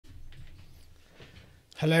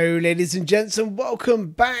Hello ladies and gents, and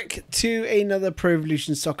welcome back to another Pro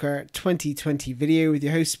Evolution Soccer 2020 video with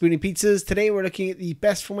your host SpoonyPizzas. Today we're looking at the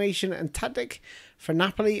best formation and tactic for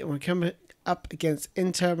Napoli, and we're coming up against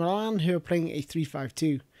Inter Milan, who are playing a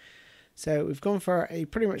 3-5-2. So we've gone for a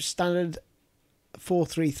pretty much standard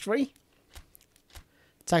 4-3-3.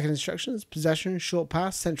 Attacking instructions: possession, short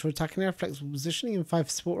pass, central attacking area, flexible positioning, and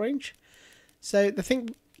 5 support range. So the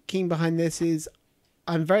thinking behind this is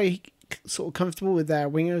I'm very sort of comfortable with their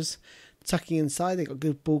wingers tucking inside. They got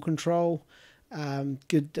good ball control,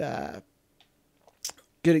 good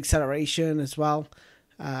acceleration as well,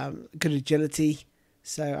 good agility.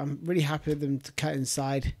 So I'm really happy with them to cut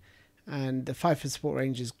inside, and the 5 for support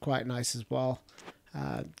range is quite nice as well.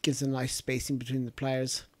 Gives a nice spacing between the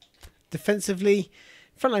players. Defensively,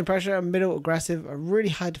 frontline pressure, middle aggressive, a really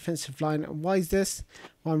high defensive line. And why is this?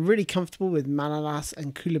 Well, I'm really comfortable with Manalas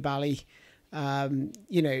and Koulibaly.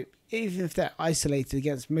 You know, even if they're isolated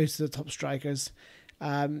against most of the top strikers,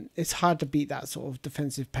 it's hard to beat that sort of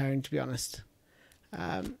defensive pairing, to be honest.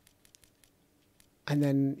 And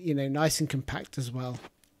then, you know, nice and compact as well.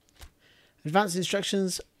 Advanced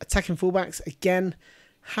instructions: attacking fullbacks. Again,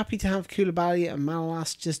 happy to have Koulibaly and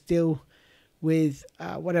Manalas just deal with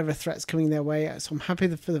whatever threats coming their way. So I'm happy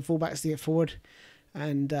for the fullbacks to get forward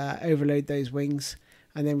and overload those wings.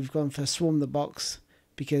 And then we've gone for swarm the box,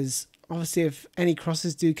 because obviously if any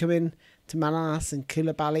crosses do come in to Manalas and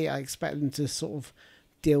Koulibaly, I expect them to sort of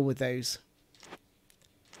deal with those.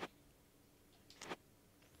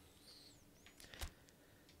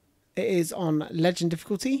 It is on legend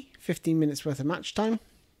difficulty, 15 minutes worth of match time.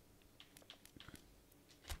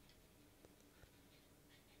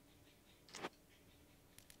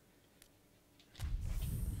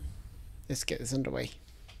 Let's get this underway.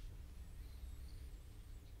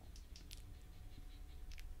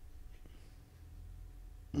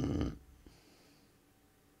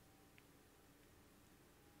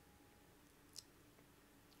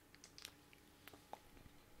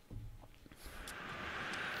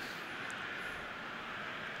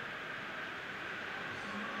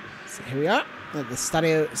 So here we are at the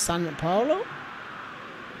Stadio San Paolo.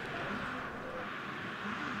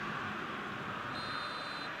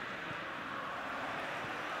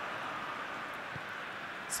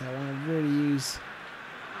 So I want to really use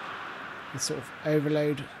the sort of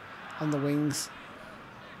overload on the wings.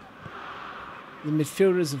 The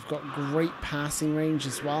midfielders have got great passing range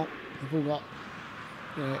as well. They've all got,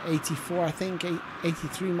 you know, 84, I think.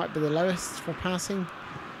 83 might be the lowest for passing,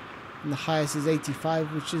 and the highest is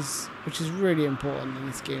 85, which is really important in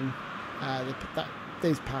this game.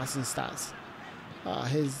 Those passing stats.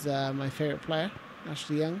 Here's my favourite player,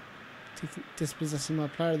 Ashley Young, dispossessing my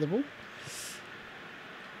player of the ball.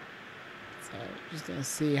 So just going to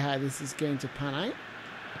see how this is going to pan out.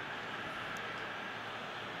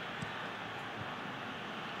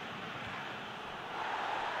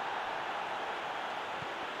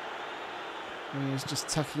 And he's just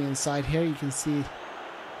tucking inside here. You can see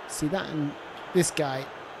that, and this guy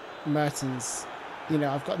Mertens, you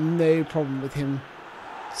know, I've got no problem with him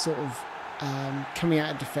sort of coming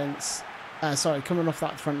out of defence. Coming off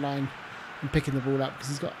that front line and picking the ball up, because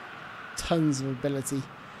he's got tons of ability.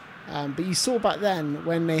 But you saw back then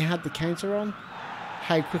when they had the counter on,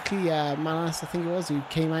 how quickly Manalas, I think it was, who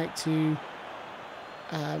came out to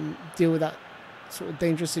deal with that sort of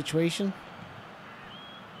dangerous situation.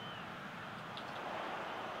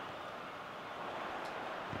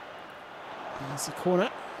 That's a corner.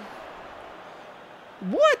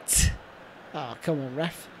 What? Oh, come on,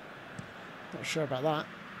 ref. Not sure about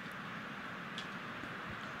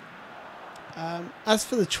that. As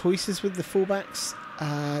for the choices with the fullbacks,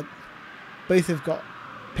 both have got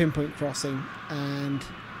pinpoint crossing, and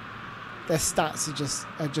their stats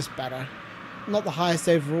are just better. Not the highest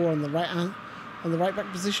overall on the right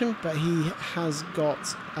back position, but he has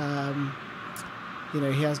got you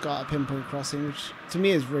know, he has got a pinpoint crossing, which to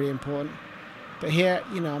me is really important. But here,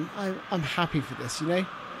 you know, I'm happy for this. You know,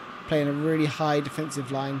 playing a really high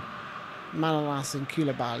defensive line. Manalas and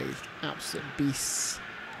Koulibaly, absolute beasts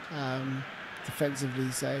defensively,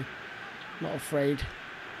 so not afraid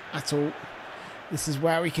at all. This is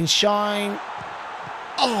where we can shine.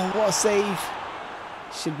 Oh, what a save.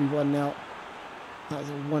 Should be 1-0. That was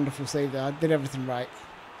a wonderful save there. I did everything right.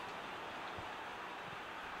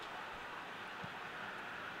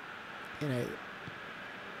 You know,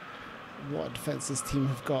 what a defence this team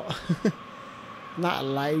have got. And that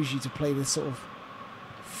allows you to play this sort of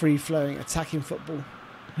free-flowing attacking football.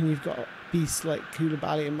 And you've got beasts like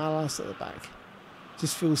Koulibaly and Manalas at the back.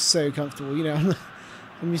 Just feels so comfortable. You know,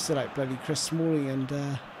 I'm used to like bloody Chris Smalling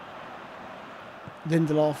and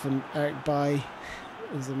Lindelof and Eric Bailly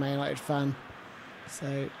as a Man United fan.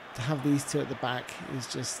 So to have these two at the back is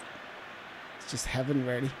just heaven,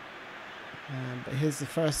 really. But here's the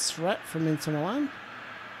first threat from Inter Milan.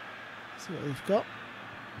 See what they've got.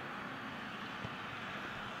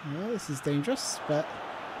 Well, this is dangerous, but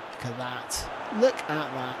look at that. Look at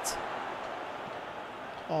that.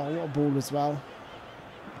 Oh, what a ball as well.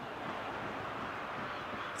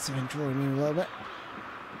 So I'm drawing in a little bit.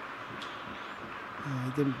 Oh,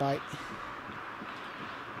 he didn't bite.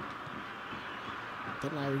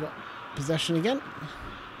 But now we've got possession again.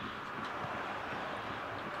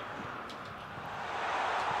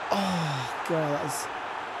 Oh, God, that was...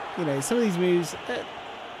 You know, some of these moves,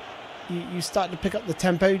 you start to pick up the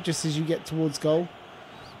tempo just as you get towards goal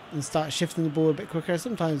and start shifting the ball a bit quicker.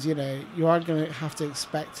 Sometimes, you know, you are going to have to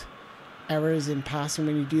expect errors in passing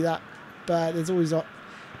when you do that. But there's always the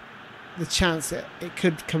chance that it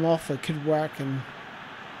could come off, it could work, and,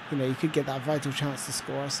 you know, you could get that vital chance to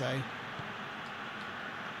score. So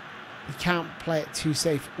you can't play it too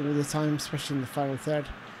safe all the time, especially in the final third.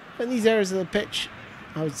 But in these areas of the pitch,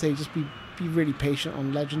 I would say just be really patient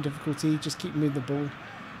on legend difficulty. Just keep moving the ball.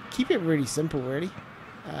 Keep it really simple, really.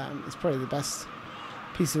 It's probably the best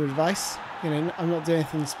piece of advice. You know, I'm not doing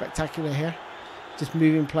anything spectacular here. Just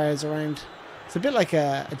moving players around. It's a bit like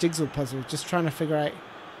a jigsaw puzzle. Just trying to figure out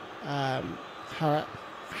how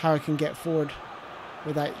I can get forward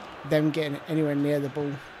without them getting anywhere near the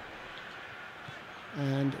ball.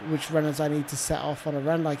 And which runners I need to set off on a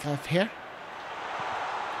run like I have here.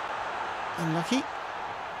 Unlucky.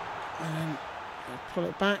 And then I'll pull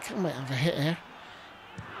it back. I might have a hit here.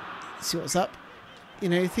 See what's up. You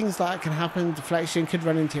know, things like that can happen. Deflection could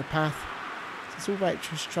run into your path. So it's all about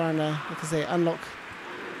just trying to, like I say, unlock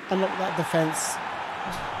that defense.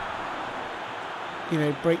 You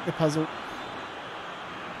know, break the puzzle.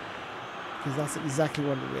 Because that's exactly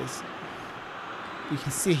what it is. You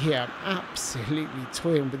can see here, I'm absolutely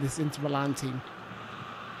toying with this Inter Milan team.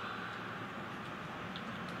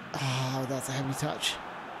 Oh, that's a heavy touch.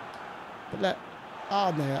 But look,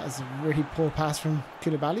 oh no, that was a really poor pass from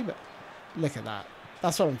Koulibaly, but look at that.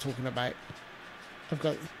 That's what I'm talking about.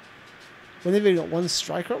 When they've only got one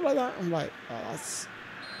striker up like that, I'm like, oh,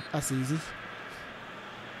 that's easy.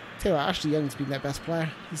 Tell you what, Ashley Young's been their best player.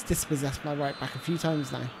 He's dispossessed my right back a few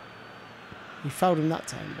times now. He fouled him that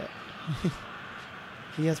time, but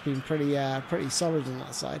he has been pretty solid on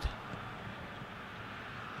that side.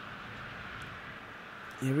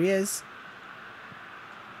 Here he is.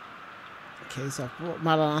 Okay, so I've brought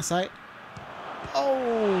Milan out.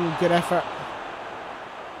 Oh, good effort.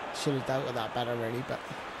 Should have dealt with that better, really, but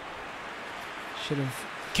should have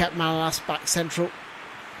kept Milan back central.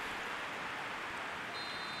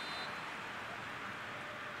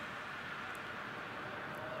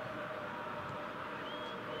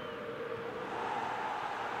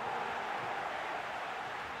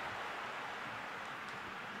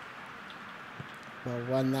 Well,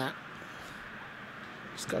 won that.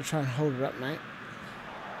 Just got to try and hold it up now.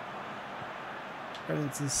 Run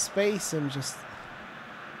into space and just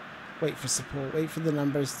wait for support. Wait for the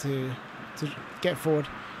numbers to get forward.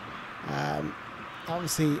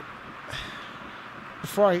 Obviously,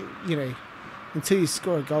 until you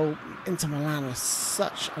score a goal, Inter Milan is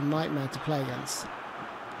such a nightmare to play against.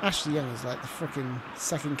 Ashley Young is like the freaking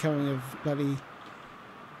second coming of bloody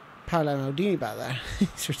Paolo Maldini back there.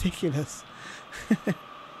 It's ridiculous.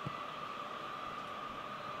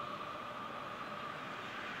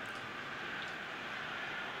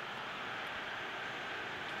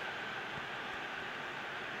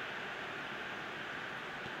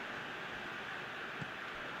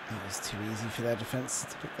 That was too easy for their defence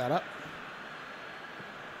to pick that up.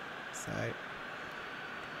 So,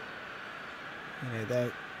 you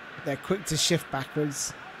know, they're quick to shift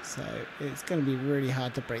backwards, so it's going to be really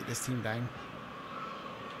hard to break this team down.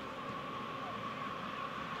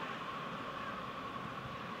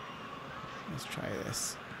 Let's try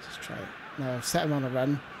this. Just try it. No, I've set him on a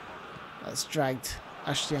run. That's dragged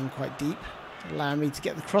Ashley Young quite deep, allowing me to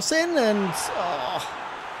get the cross in, and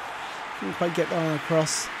couldn't quite get that on the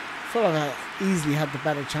cross. I feel like I easily had the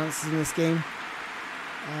better chances in this game.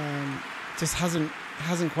 Just hasn't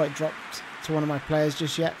quite dropped to one of my players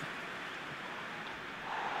just yet.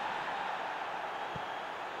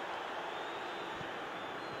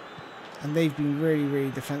 And they've been really,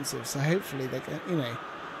 really defensive. So hopefully they're going, you know,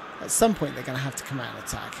 at some point they're going to have to come out and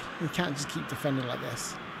attack. You can't just keep defending like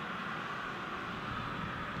this.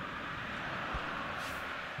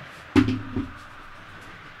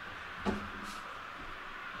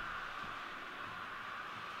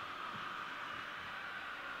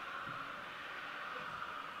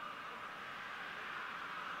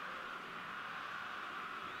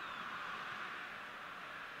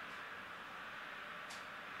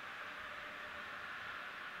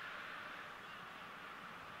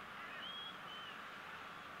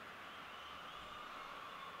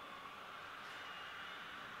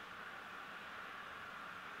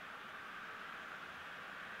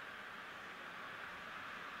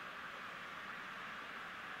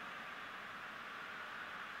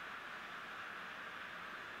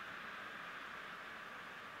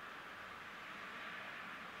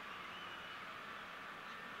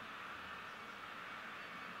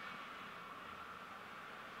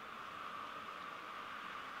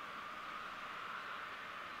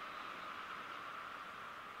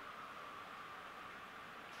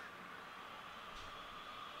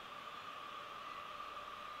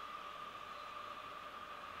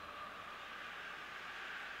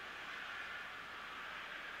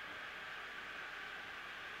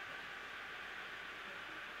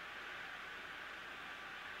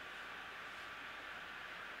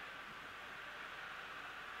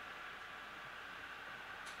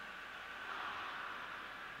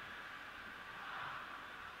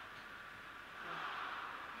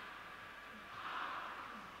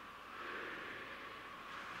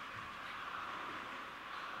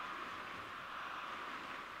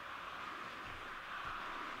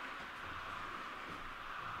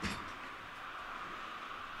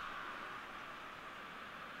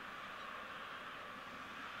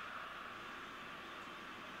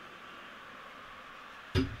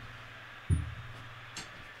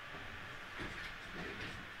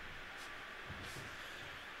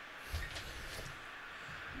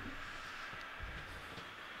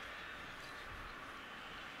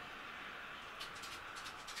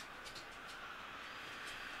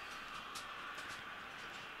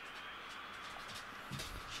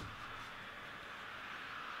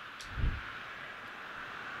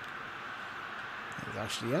 He's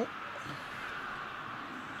actually out.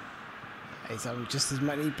 He's having just as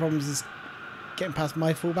many problems as getting past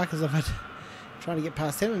my fullback as I've had trying to get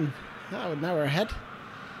past him, and now we're ahead.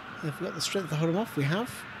 If we've got the strength to hold him off, we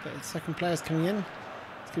have. But the second player's coming in.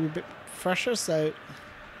 It's going to be a bit fresher, so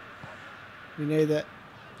we know that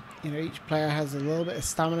each player has a little bit of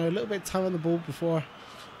stamina, a little bit of time on the ball before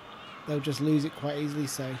they'll just lose it quite easily.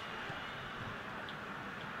 So,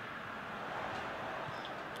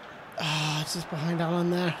 just behind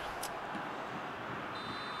Alan there.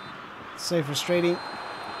 So frustrating.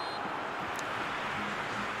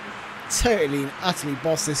 Totally and utterly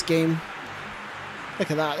bossed this game.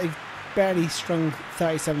 Look at that. They've barely strung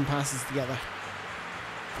 37 passes together.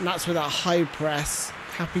 And that's with that high press.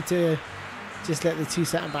 Happy to just let the two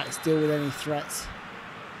centre-backs deal with any threats.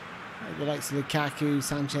 Like the likes of Lukaku,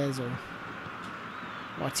 Sanchez or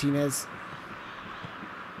Martinez.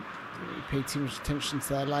 Don't really pay too much attention to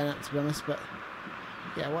their lineup, to be honest. But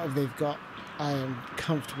yeah, whatever they've got, I am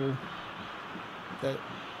comfortable that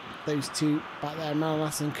those two back there, Milan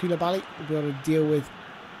and Koulibaly, will be able to deal with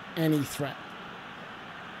any threat.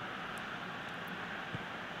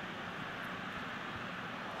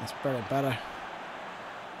 That's bread and butter.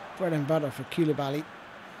 Bread and butter for Koulibaly.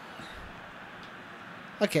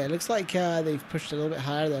 Okay, it looks like they've pushed a little bit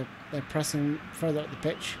higher. They're pressing further up the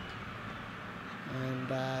pitch, and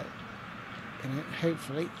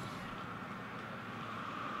hopefully.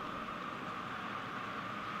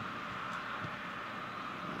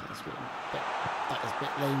 That was a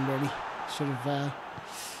bit lame, really. Should have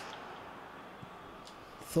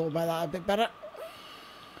thought about that a bit better.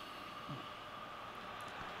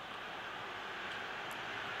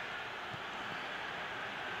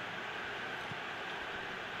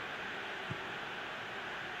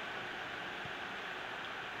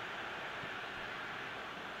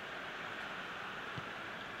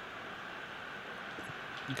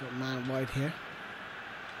 You've got a man wide here.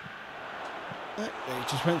 They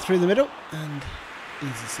just went through the middle, and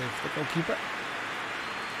easy save for the goalkeeper.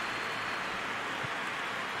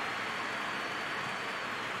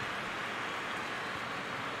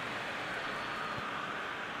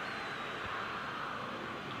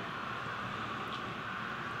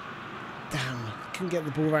 Damn, couldn't get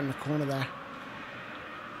the ball around the corner there.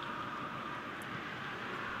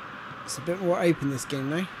 It's a bit more open this game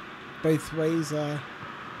now. Both ways,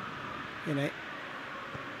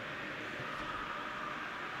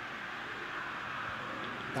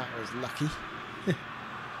 That was lucky.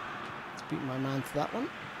 Let's beat my man to that one.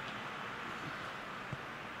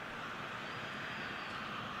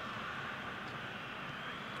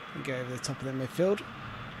 And go over the top of the midfield.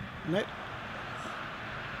 Nope.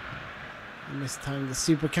 I mistimed the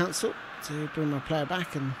super cancel to bring my player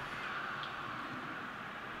back, and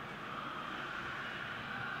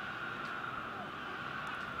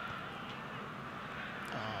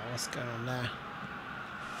what's going on there?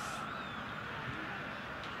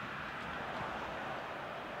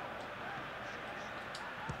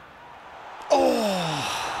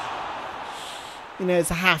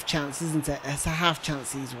 It's a half chance, isn't it? It's a half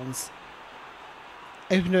chance, these ones.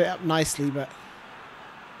 Opened it up nicely, but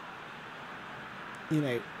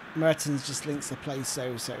Mertens just links the play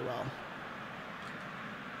so well.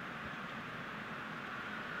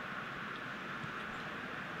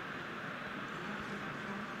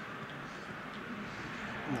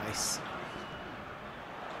 Nice.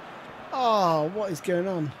 Oh, what is going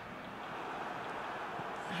on?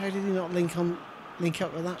 How did he not link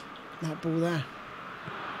up with that ball there?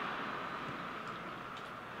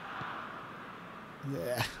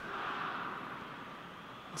 Yeah.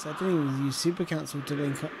 So I didn't even use super cancel to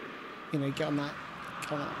link up, get on that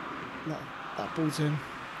ball to him.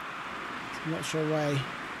 So I'm not sure why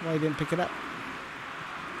he didn't pick it up.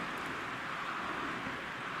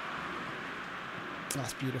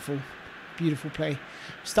 That's beautiful. Beautiful play.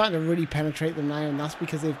 Starting to really penetrate them now, and that's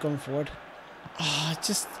because they've gone forward. Oh,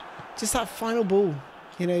 just that final ball.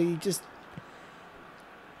 You just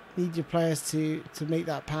need your players to make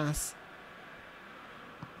that pass.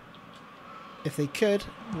 If they could,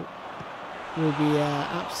 we'll be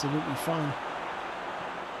absolutely fine.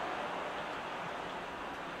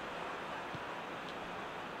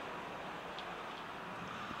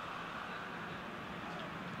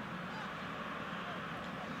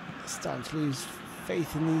 Starting to lose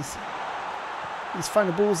faith in these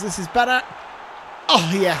final balls. This is better.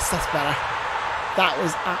 Oh yes, that's better. That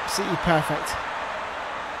was absolutely perfect.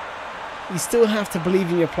 You still have to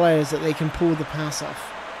believe in your players that they can pull the pass off.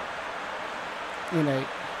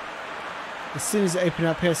 As soon as it opened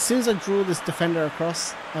up here, as soon as I draw this defender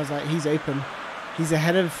across, I was like, he's open. He's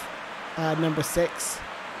ahead of number 6.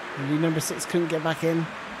 Really, number 6 couldn't get back in.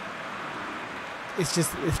 It's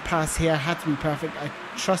just this pass here had to be perfect. I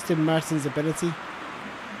trusted Mertens' ability.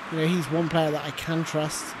 You know, he's one player that I can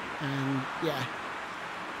trust. And yeah,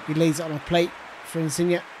 he lays it on a plate for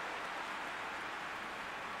Insigne.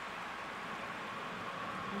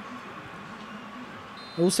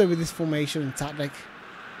 Also with this formation and tactic,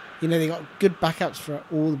 you know, they got good backups for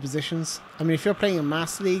all the positions. I mean, if you're playing a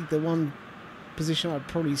Master League, the one position I'd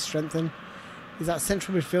probably strengthen is that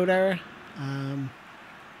central midfield area. Yeah,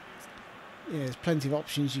 there's plenty of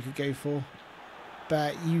options you could go for,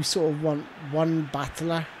 but you sort of want one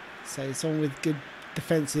battler, so someone with good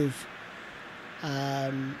defensive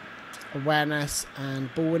awareness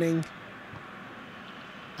and ball winning,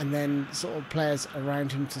 and then sort of players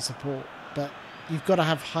around him to support. But you've got to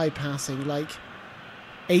have high passing, like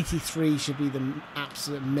 83 should be the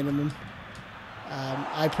absolute minimum.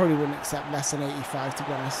 I probably wouldn't accept less than 85, to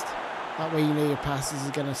be honest. That way you know your passes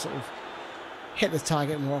are going to sort of hit the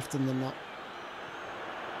target more often than not.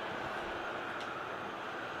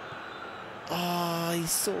 Oh,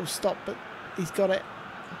 he's sort of stopped, but he's got it.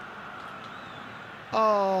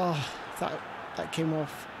 Oh, that came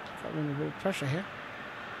off. Got under a bit of pressure here.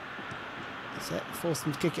 That's it. Forced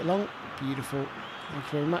him to kick it long. Beautiful. Thank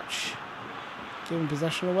you very much. Giving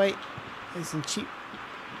possession away. Nice and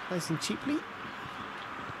cheaply.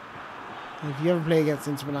 And if you ever play against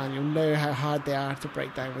Inter Milan, you'll know how hard they are to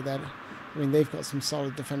break down with that. I mean, they've got some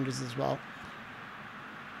solid defenders as well.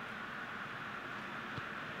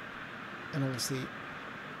 And obviously,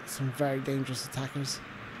 some very dangerous attackers.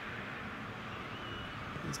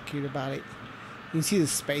 There's Koulibaly. You can see the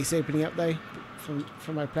space opening up though from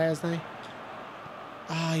my players now.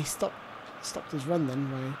 Ah, he stopped his run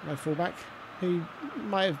then, my fullback. Who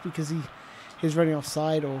might have, because he was running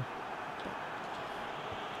offside, or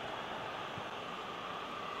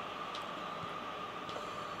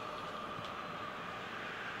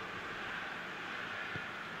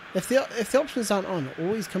if the options aren't on,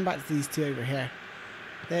 always come back to these two over here.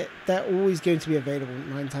 They're always going to be available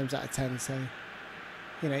 9 times out of 10. So,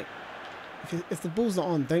 you know, if the ball's not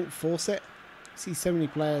on, don't force it. I see so many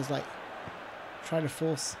players like try to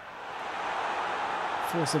force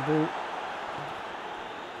a ball.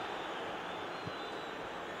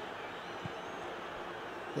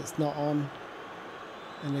 That's not on,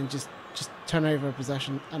 and then just turn over a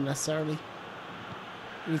possession unnecessarily.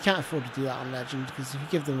 You can't afford to do that on Legend, because if you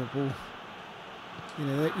give them a ball, you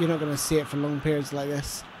know, you're not going to see it for long periods like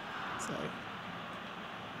this. So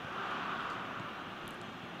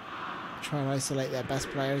try and isolate their best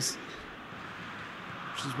players,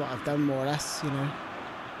 which is what I've done more or less, you know.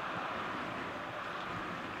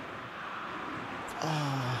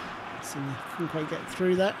 So you couldn't quite get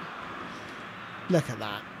through that. Look at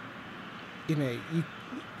that. You know,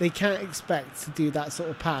 they can't expect to do that sort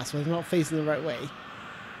of pass when they're not facing the right way,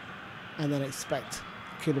 and then expect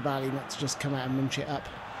Koulibaly not to just come out and munch it up.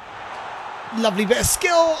 Lovely bit of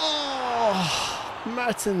skill. Oh,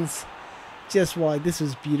 Mertens just wide. This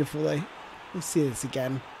was beautiful though. We'll see this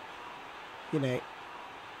again. You know,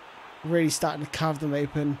 really starting to carve them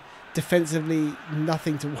open. Defensively,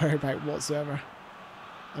 nothing to worry about whatsoever.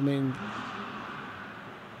 I mean,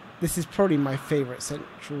 this is probably my favourite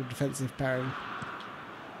central defensive pairing.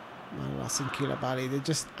 Manolas and Koulibaly, they're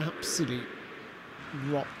just absolute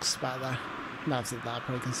rocks back there. No, I've said that, I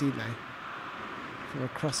probably concede now. From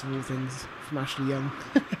across of all things, from Ashley Young.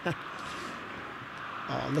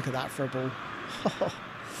 Oh, look at that for a ball.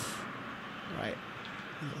 Right,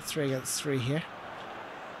 3 against 3 here.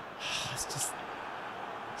 It's just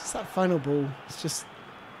that final ball. It's just,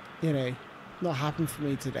 you know, not happened for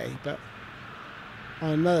me today, but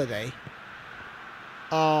on another day.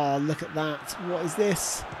 Oh, look at that. What is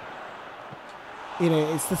this? You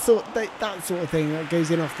know, it's the that sort of thing that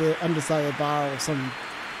goes in off the underside of the bar, or some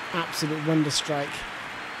absolute wonder strike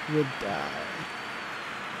would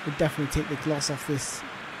definitely take the gloss off this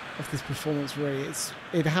performance. Really,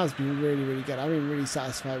 it has been really, really good. I've been really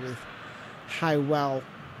satisfied with how well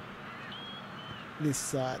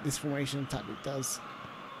this formation tactic does.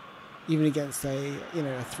 Even against a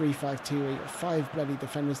 3-5-2 where you've got 5 bloody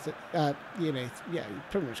defenders to, you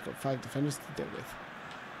pretty much got 5 defenders to deal with.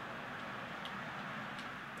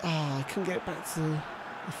 Oh, I couldn't get it back to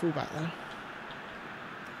the fullback there.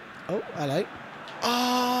 Oh, hello.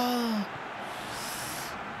 Oh!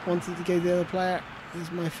 Wanted to go the other player. It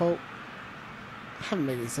was my fault. I haven't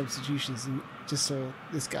made any substitutions, and just saw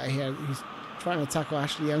this guy here who's trying to tackle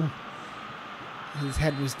Ashley Young. His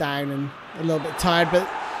head was down and a little bit tired, but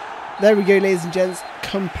there we go, ladies and gents.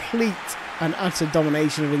 Complete and utter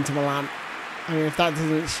domination of Inter Milan. I mean, if that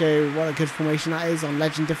doesn't show what a good formation that is on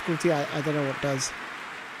Legend difficulty, I don't know what does.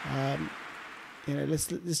 You know, let's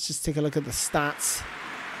just take a look at the stats.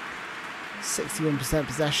 61%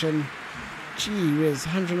 possession. Gee whiz,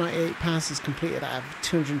 198 passes completed out of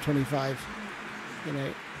 225. You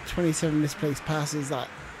know, 27 misplaced passes. That,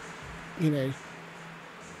 you know,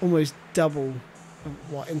 almost double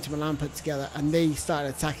of what Inter Milan put together, and they started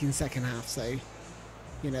attacking second half. So,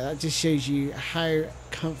 you know, that just shows you how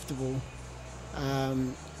comfortable,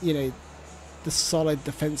 you know, the solid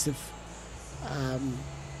defensive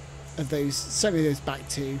of those, certainly those back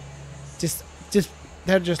two, just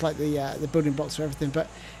they're just like the building blocks for everything. But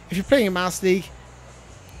if you're playing a Master League,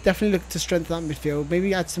 definitely look to strengthen that midfield.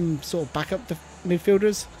 Maybe add some sort of backup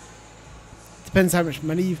midfielders. Depends how much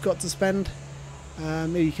money you've got to spend.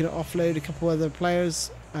 Maybe you can offload a couple other players.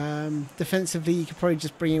 Defensively, you could probably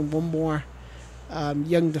just bring in one more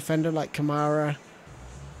young defender like Kamara,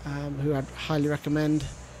 who I'd highly recommend.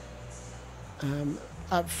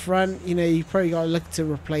 Up front, you know, you probably got to look to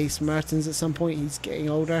replace Mertens at some point. He's getting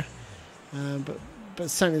older, but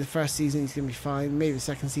certainly the first season he's going to be fine. Maybe the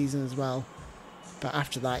second season as well. But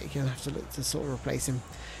after that, you're going to have to look to sort of replace him.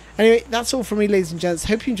 Anyway, that's all from me, ladies and gents.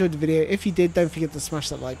 Hope you enjoyed the video. If you did, don't forget to smash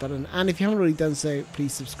that like button. And if you haven't already done so,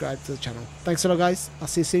 please subscribe to the channel. Thanks a lot, guys. I'll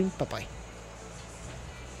see you soon. Bye-bye.